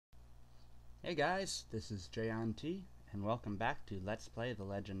Hey guys, this is JonT, and welcome back to Let's Play The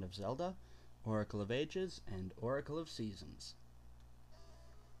Legend of Zelda, Oracle of Ages, and Oracle of Seasons.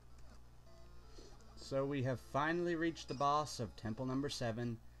 So we have finally reached the boss of Temple number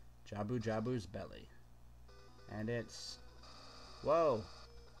 7, Jabu Jabu's Belly. And it's... whoa!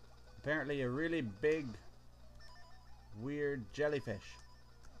 Apparently a really big, weird jellyfish.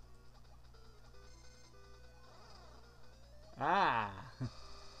 Ah!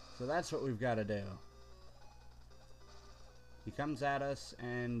 So that's what we've got to do. He comes at us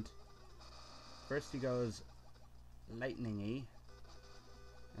and first he goes lightning-y,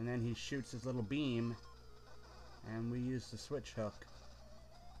 and then he shoots his little beam, and we use the switch hook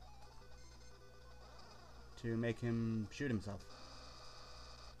to make him shoot himself.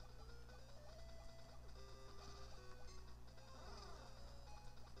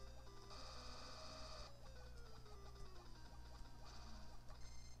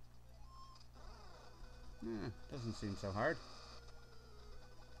 Doesn't seem so hard.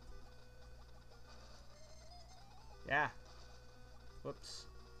 Yeah. Whoops.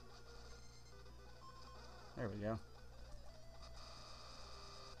 There we go.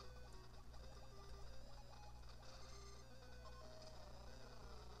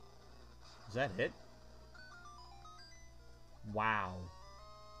 Is that it? Wow.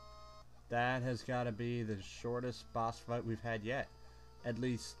 That has got to be the shortest boss fight we've had yet. At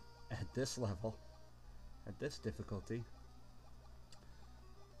least at this level. At this difficulty.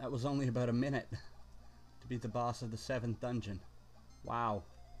 That was only about a minute to beat the boss of the 7th dungeon. Wow.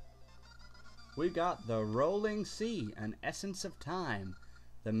 We got the Rolling Sea, an essence of time.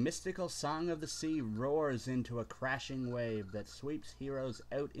 The mystical song of the sea roars into a crashing wave that sweeps heroes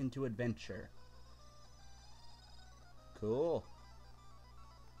out into adventure. Cool.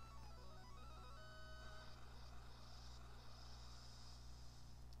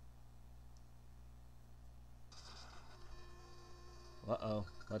 Uh-oh,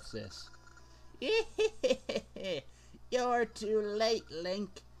 what's this? You're too late,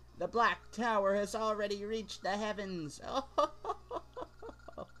 Link. The Black Tower has already reached the heavens.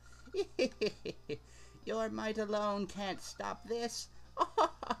 Your might alone can't stop this.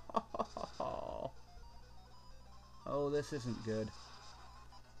 Oh, this isn't good.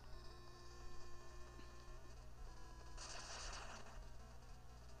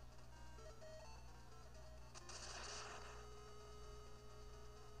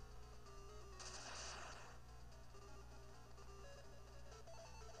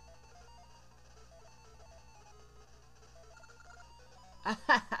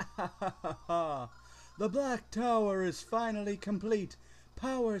 The Black Tower is finally complete.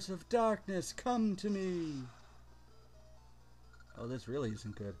 Powers of darkness, come to me. Oh, this really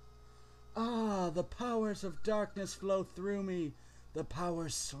isn't good. Ah, the powers of darkness flow through me. The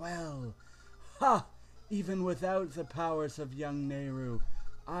powers swell. Ha! Even without the powers of young Nehru,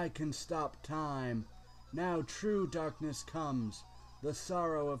 I can stop time. Now true darkness comes. The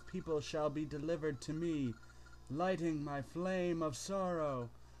sorrow of people shall be delivered to me, lighting my flame of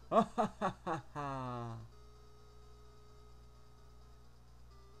sorrow. Ha ha ha ha ha.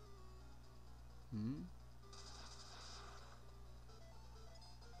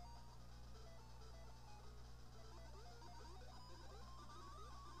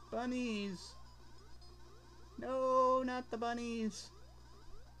 Bunnies! No, not the bunnies!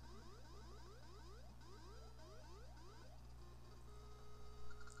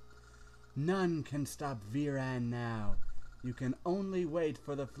 None can stop Veeran now. You can only wait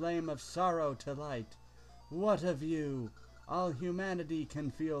for the flame of sorrow to light. What of you? All humanity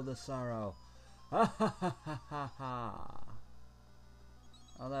can feel the sorrow. Ha ha ha ha ha ha.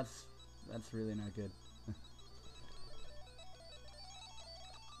 Oh, that's really not good.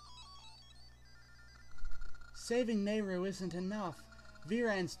 Saving Nehru isn't enough.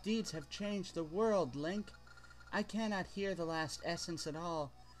 Veeran's deeds have changed the world, Link. I cannot hear the last essence at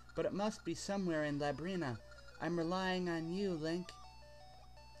all, but it must be somewhere in Labrina. I'm relying on you, Link.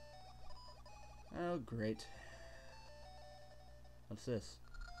 Oh, great. What's this?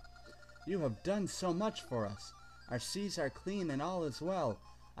 You have done so much for us. Our seas are clean and all is well.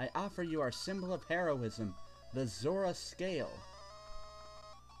 I offer you our symbol of heroism, the Zora Scale.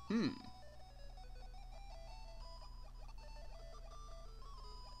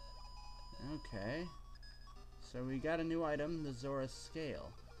 Okay. So we got a new item, the Zora Scale.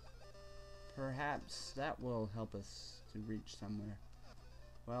 Perhaps that will help us to reach somewhere.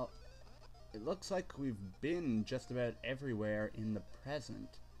 Well, it looks like we've been just about everywhere in the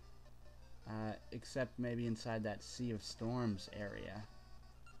present. Except maybe inside that Sea of Storms area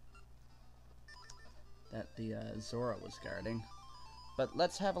that the Zora was guarding. But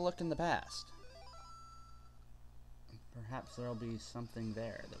let's have a look in the past. Perhaps there'll be something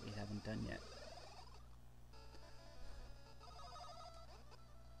there that we haven't done yet.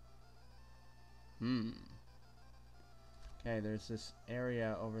 Okay, there's this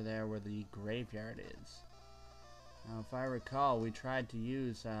area over there where the graveyard is. Now, if I recall, we tried to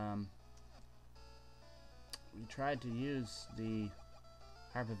use the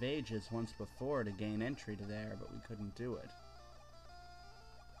Harp of Ages once before to gain entry to there, but we couldn't do it.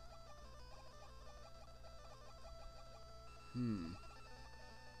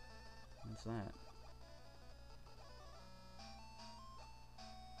 What's that?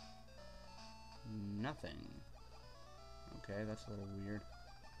 Nothing. Okay, that's a little weird.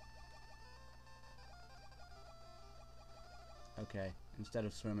 Okay, instead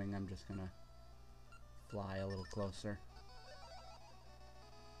of swimming, I'm just gonna fly a little closer.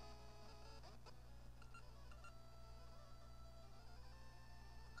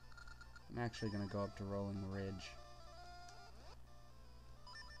 I'm actually gonna go up to Rolling Ridge.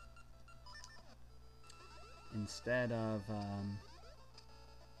 Instead of,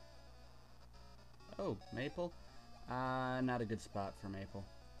 oh, Maple? Not a good spot for Maple.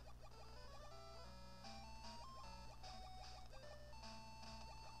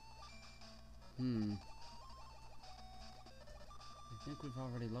 I think we've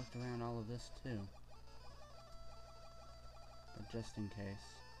already looked around all of this, too. But just in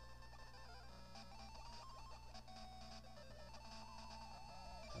case.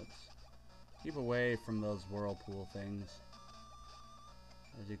 Let's keep away from those whirlpool things.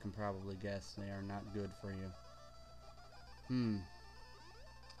 As you can probably guess, they are not good for you.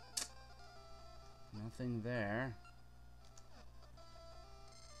 Nothing there.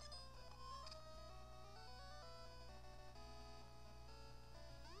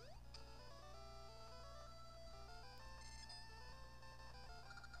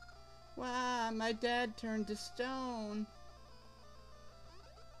 Wow, my dad turned to stone.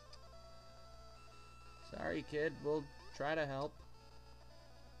 Sorry, kid. We'll try to help.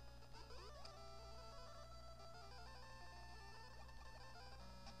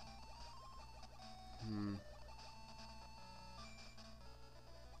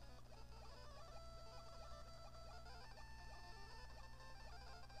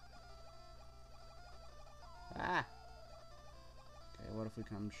 Ah! Okay, what if we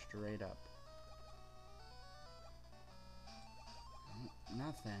come straight up?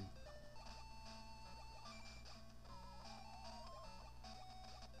 Nothing.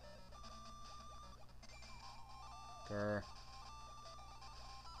 Grr.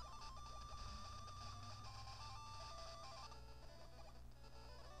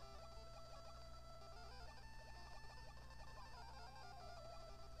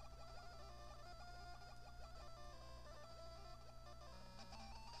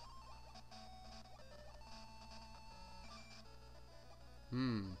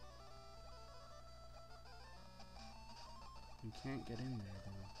 You can't get in there,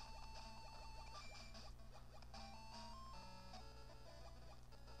 though.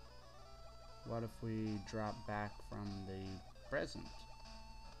 What if we drop back from the present?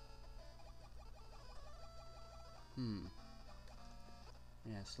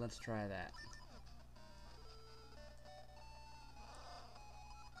 Yes, let's try that.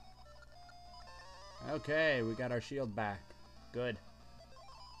 Okay, we got our shield back. Good.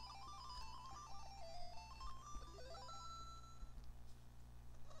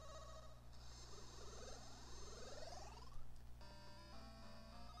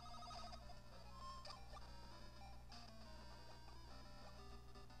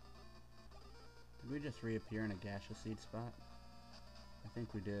 Did we just reappear in a gaseous seed spot? I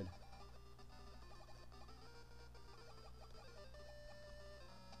think we did.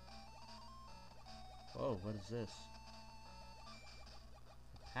 Whoa, what is this?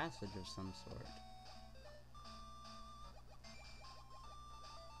 A passage of some sort.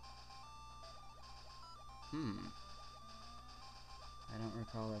 I don't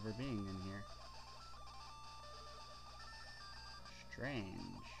recall ever being in here. Strange.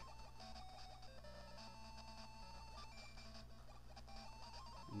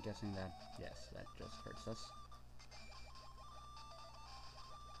 I'm guessing that, yes, that just hurts us.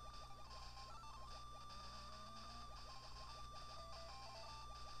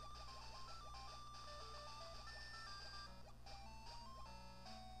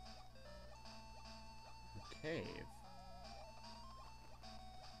 A cave.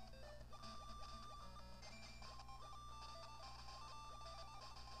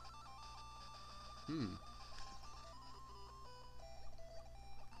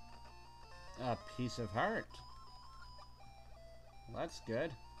 A piece of heart. Well, that's good.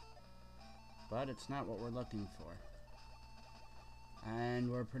 But it's not what we're looking for.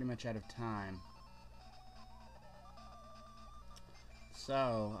 And we're pretty much out of time.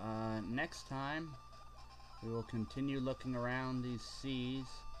 So, next time, we will continue looking around these seas.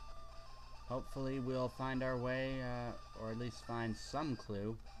 Hopefully we'll find our way, or at least find some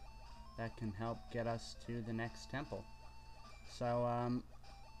clue that can help get us to the next temple. So,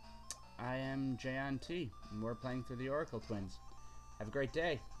 I am J-On-T, and we're playing through the Oracle Twins. Have a great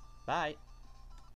day. Bye.